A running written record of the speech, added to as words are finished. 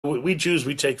We Jews,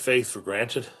 we take faith for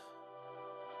granted.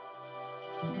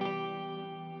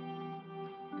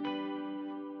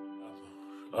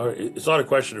 It's not a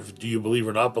question of do you believe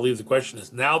or not believe. The question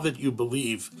is, now that you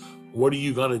believe, what are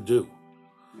you going to do?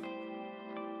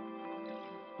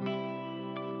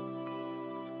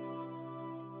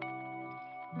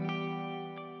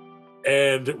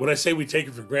 And when I say we take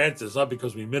it for granted, it's not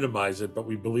because we minimize it, but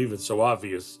we believe it's so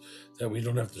obvious that we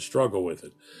don't have to struggle with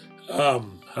it.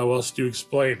 How else do you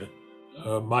explain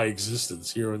my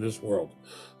existence here in this world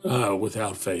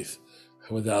without faith,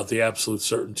 without the absolute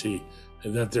certainty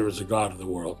that there is a God in the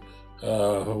world?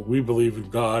 We believe in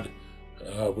God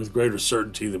with greater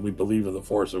certainty than we believe in the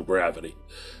force of gravity.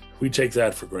 We take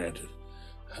that for granted.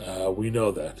 We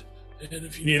know that. And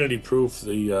if you need any proof,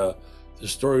 the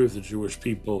story of the Jewish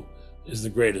people is the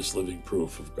greatest living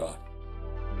proof of God.